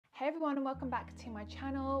Hey everyone, and welcome back to my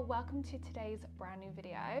channel. Welcome to today's brand new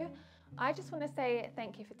video. I just want to say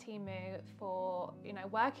thank you for Temu for,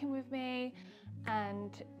 working with me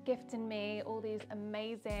and gifting me all these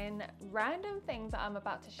amazing random things that I'm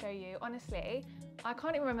about to show you. Honestly, I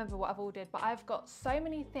can't even remember what I've ordered, but I've got so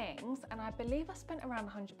many things and I believe I spent around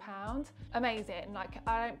 £100. Amazing. Like,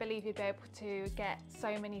 I don't believe you'd be able to get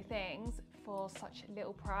so many things for such a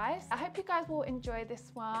little price. I hope you guys will enjoy this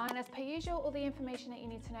one. And as per usual, all the information that you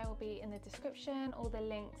need to know will be in the description, all the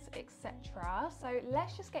links, etc. So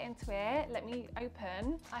let's just get into it. Let me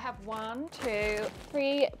open. I have 1, 2,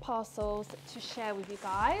 3 parcels to share with you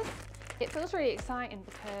guys. It feels really exciting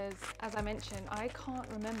because, as I mentioned, I can't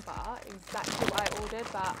remember exactly what I ordered,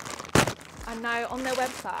 but I know on their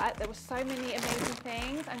website there were so many amazing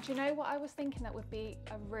things. And do you know what I was thinking that would be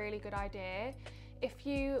a really good idea? If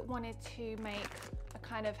you wanted to make a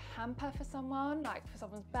kind of hamper for someone, like for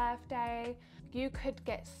someone's birthday, you could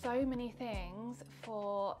get so many things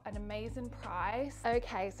for an amazing price.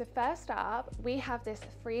 Okay, so first up, we have this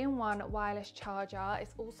 3-in-1 wireless charger.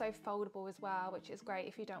 It's also foldable as well, which is great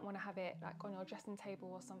if you don't want to have it like on your dressing table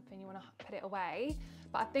or something, you want to put it away.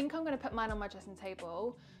 But I think I'm going to put mine on my dressing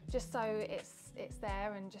table just so it's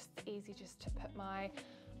there and just easy just to put my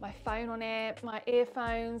phone on it, my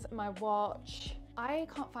earphones, my watch. I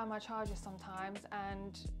can't find my charger sometimes,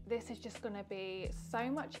 and this is just gonna be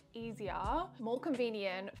so much easier, more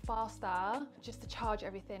convenient, faster, just to charge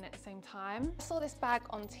everything at the same time. I saw this bag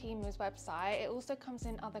on Temu's website. It also comes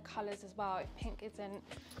in other colors as well if pink isn't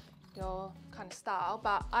your kind of style,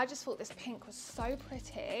 but I just thought this pink was so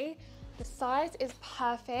pretty. The size is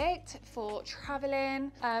perfect for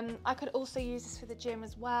traveling. I could also use this for the gym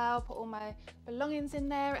as well, put all my belongings in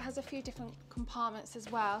there. It has a few different compartments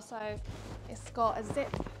as well. So it's got a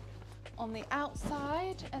zip on the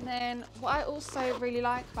outside. And then what I also really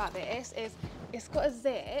like about this is it's got a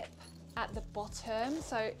zip at the bottom.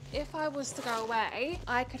 So if I was to go away,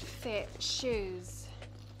 I could fit shoes,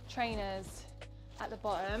 trainers at the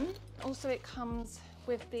bottom. Also, it comes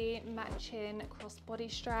with the matching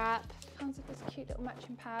crossbody strap. Comes with this cute little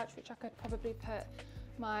matching pouch, which I could probably put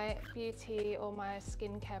my beauty or my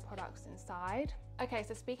skincare products inside. Okay,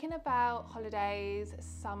 so speaking about holidays,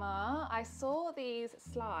 summer, I saw these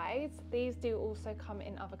slides. These do also come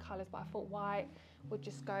in other colors, but I thought white would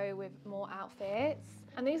just go with more outfits.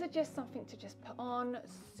 And these are just something to just put on,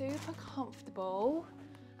 super comfortable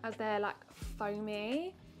as they're like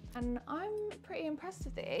foamy. And I'm pretty impressed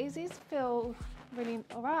with these. These feel really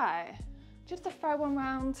all right. Just to throw one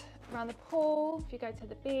around the pool, if you go to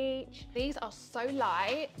the beach. These are so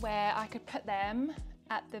light where I could put them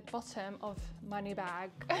at the bottom of my new bag,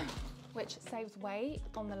 which saves weight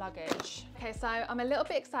on the luggage. Okay, so I'm a little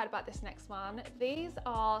bit excited about this next one. These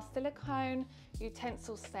are silicone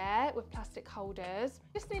utensil set with plastic holders.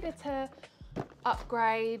 Just needed to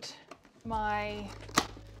upgrade my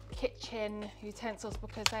kitchen utensils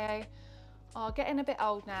because they are getting a bit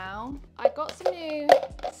old now. I got some new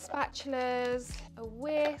spatulas, a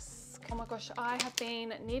whisk. Oh my gosh, I have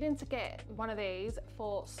been needing to get one of these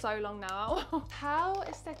for so long now. How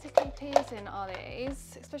aesthetically pleasing are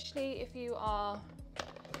these? Especially if you are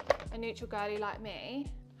a neutral girly like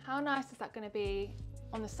me. How nice is that going to be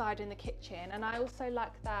on the side in the kitchen? And I also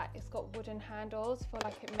like that it's got wooden handles. I feel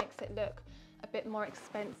like it makes it look a bit more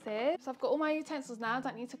expensive. So I've got all my utensils now. I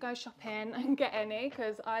don't need to go shopping and get any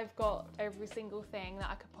because I've got every single thing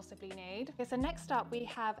that I could possibly need. Okay, so next up we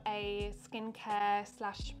have a skincare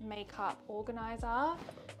slash makeup organizer.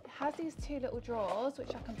 It has these 2 little drawers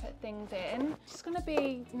which I can put things in. It's just gonna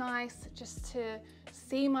be nice just to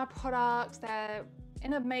see my products. They're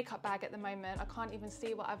in a makeup bag at the moment. I can't even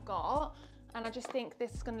see what I've got. And I just think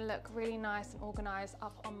this is going to look really nice and organised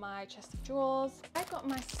up on my chest of drawers. I got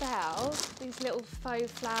myself these little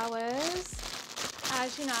faux flowers.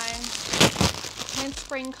 As you know, when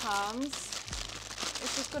spring comes,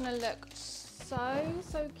 it's just going to look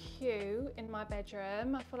so cute in my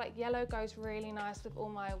bedroom. I feel like yellow goes really nice with all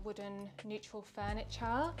my wooden neutral furniture.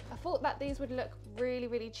 I thought that these would look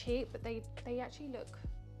really cheap, but they actually look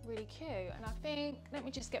really cute. And I think, let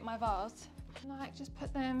me just get my vase. Like, just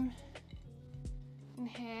put them in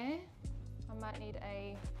here. I might need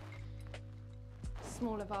a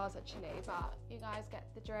smaller vase actually, but you guys get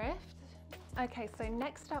the drift. Okay, so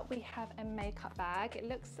next up we have a makeup bag. It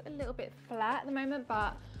looks a little bit flat at the moment,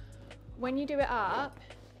 but when you do it up,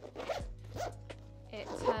 it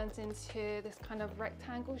turns into this kind of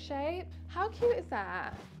rectangle shape. How cute is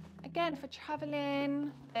that? Again, for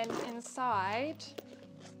traveling. Then inside,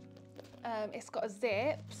 it's got a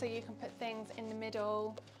zip, so you can put things in the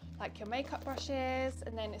middle like your makeup brushes,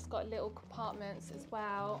 and then it's got little compartments as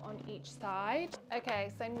well on each side.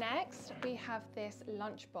 Okay, so next we have this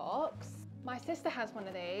lunchbox. My sister has one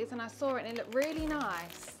of these and I saw it and it looked really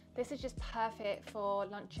nice. This is just perfect for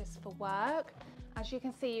lunches for work. As you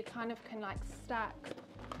can see, you kind of can like stack,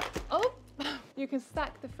 you can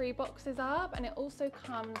stack the 3 boxes up, and it also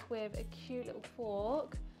comes with a cute little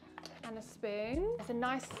fork and a spoon. It's a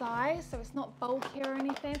nice size, so it's not bulky or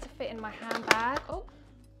anything to fit in my handbag. Oh,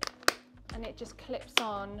 and it just clips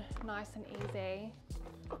on nice and easy.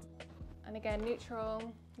 And again, neutral,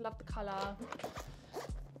 love the color.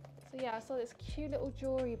 So yeah, I saw this cute little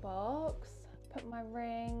jewelry box. Put my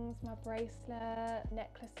rings, my bracelet,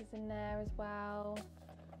 necklaces in there as well.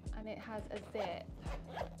 And it has a zip.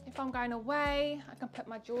 If I'm going away, I can put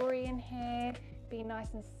my jewelry in here, be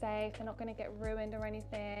nice and safe. They're not gonna get ruined or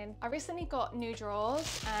anything. I recently got new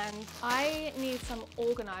drawers and I need some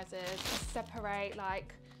organizers to separate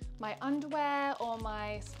like my underwear or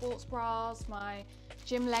my sports bras, my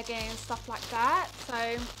gym leggings, stuff like that.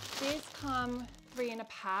 So these come 3 in a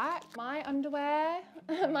pack. My underwear,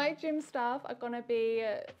 my gym stuff are gonna be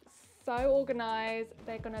so organized.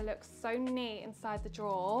 They're gonna look so neat inside the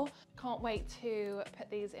drawer. Can't wait to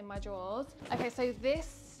put these in my drawers. Okay, so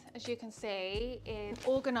this, as you can see, is an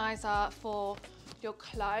organizer for your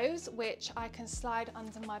clothes, which I can slide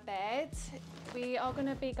under my bed. We are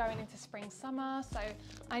gonna be going into spring, summer, so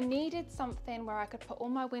I needed something where I could put all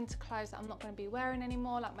my winter clothes that I'm not gonna be wearing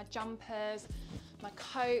anymore, like my jumpers, my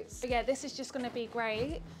coats. So yeah, this is just gonna be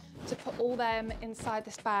great to put all them inside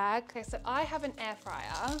this bag. Okay, so I have an air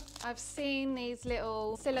fryer. I've seen these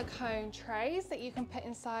little silicone trays that you can put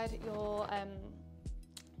inside your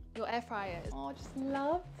air fryers. Oh, I just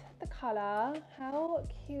loved the color. How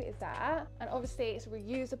cute is that? And obviously it's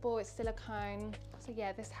reusable, it's silicone. So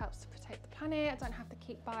yeah, this helps to protect the planet. I don't have to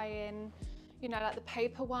keep buying, you know, like the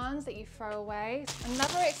paper ones that you throw away.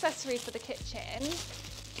 Another accessory for the kitchen,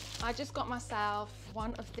 I just got myself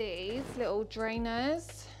one of these little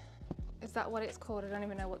drainers. Is that what it's called? I don't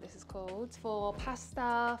even know what this is called. For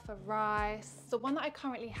pasta, for rice. The one that I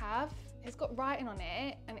currently have, it's got writing on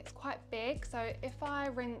it and it's quite big. So if I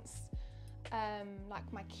rinse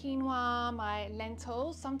like my quinoa, my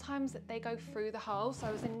lentils, sometimes they go through the hole. So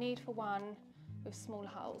I was in need for one with smaller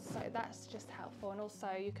holes. So that's just helpful. And also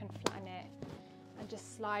you can flatten it and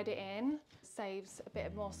just slide it in. Saves a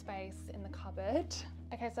bit more space in the cupboard.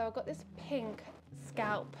 Okay, so I've got this pink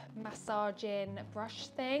scalp massaging brush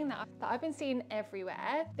thing that I've been seeing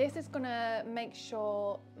everywhere. This is gonna make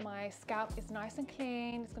sure my scalp is nice and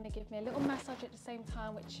clean. It's gonna give me a little massage at the same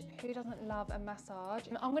time, which who doesn't love a massage?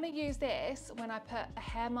 I'm gonna use this when I put a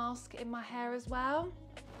hair mask in my hair as well.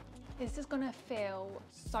 This is gonna feel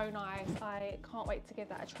so nice. I can't wait to give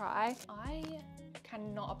that a try. I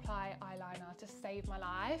cannot apply eyeliner to save my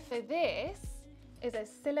life. So this is a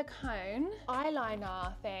silicone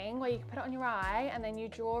eyeliner thing where you can put it on your eye and then you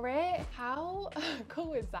draw it. How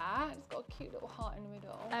cool is that? It's got a cute little heart in the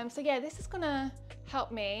middle. So yeah, this is gonna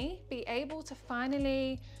help me be able to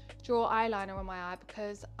finally draw eyeliner on my eye,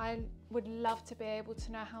 because I would love to be able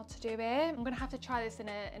to know how to do it. I'm gonna have to try this in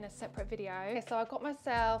a separate video. Okay, so I got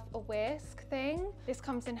myself a whisk thing. This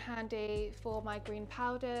comes in handy for my green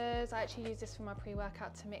powders. I actually use this for my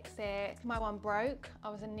pre-workout to mix it. My one broke. I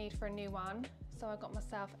was in need for a new one, so I got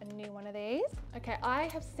myself a new one of these. Okay, I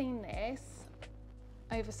have seen this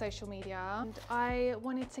over social media and I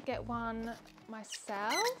wanted to get one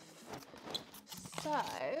myself. So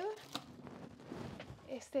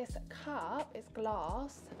it's this cup, it's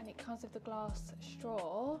glass, and it comes with the glass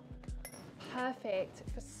straw. Perfect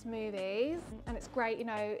for smoothies. And it's great, you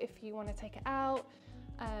know, if you want to take it out,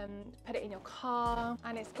 put it in your car.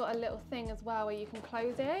 And it's got a little thing as well where you can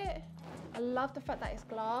close it. I love the fact that it's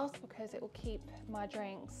glass because it will keep my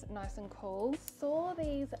drinks nice and cool. Saw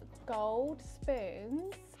these gold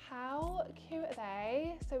spoons. How cute are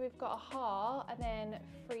they? So we've got a heart and then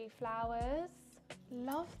 3 flowers.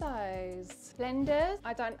 Love those. Blenders,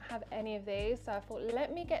 I don't have any of these, so I thought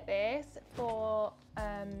let me get this for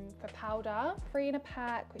powder. 3 in a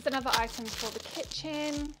pack. It's another item for the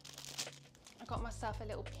kitchen. I got myself a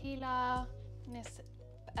little peeler in this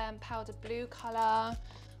powder blue colour,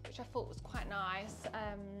 which I thought was quite nice.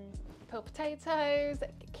 Peel potatoes,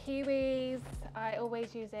 kiwis. I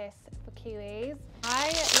always use this for kiwis. I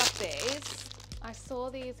love these. I saw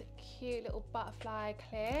these cute little butterfly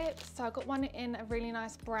clips. So I got one in a really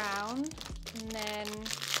nice brown, and then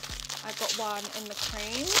I got one in the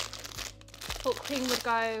cream. Thought cream would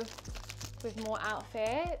go with more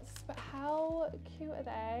outfits, but how cute are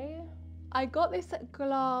they? I got this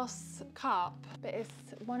glass cup, but it's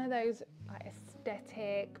one of those, like, it's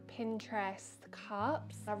aesthetic Pinterest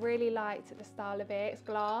cups. I really liked the style of it. It's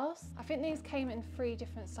glass. I think these came in 3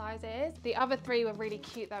 different sizes. The other 3 were really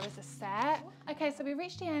cute though as a set. Okay, so we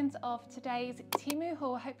reached the end of today's Temu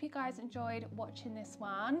haul. Hope you guys enjoyed watching this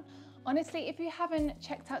one. Honestly, if you haven't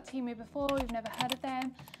checked out Temu before, you've never heard of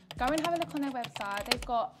them, go and have a look on their website. They've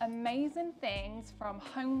got amazing things from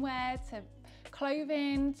homeware to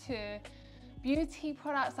clothing to beauty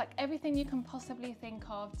products, like everything you can possibly think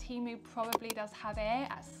of. Temu probably does have it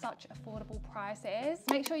at such affordable prices.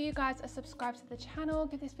 Make sure you guys are subscribed to the channel.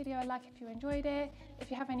 Give this video a like if you enjoyed it.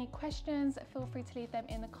 If you have any questions, feel free to leave them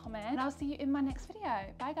in the comments. And I'll see you in my next video.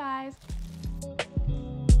 Bye guys.